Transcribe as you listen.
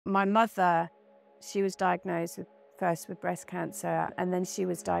My mother, she was diagnosed first with breast cancer, and then she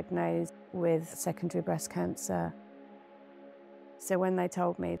was diagnosed with secondary breast cancer. So when they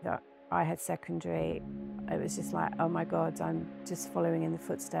told me that I had secondary, it was just like, oh my God, I'm just following in the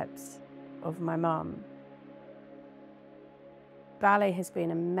footsteps of my mum. Ballet has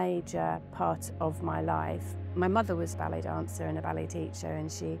been a major part of my life. My mother was a ballet dancer and a ballet teacher, and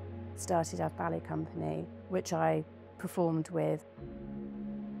she started our ballet company, which I performed with.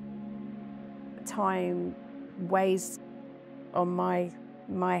 Time weighs on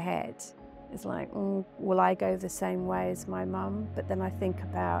my head. It's like, will I go the same way as my mum? But then I think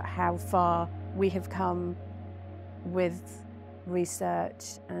about how far we have come with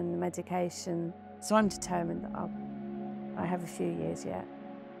research and medication. So I'm determined that I have a few years yet.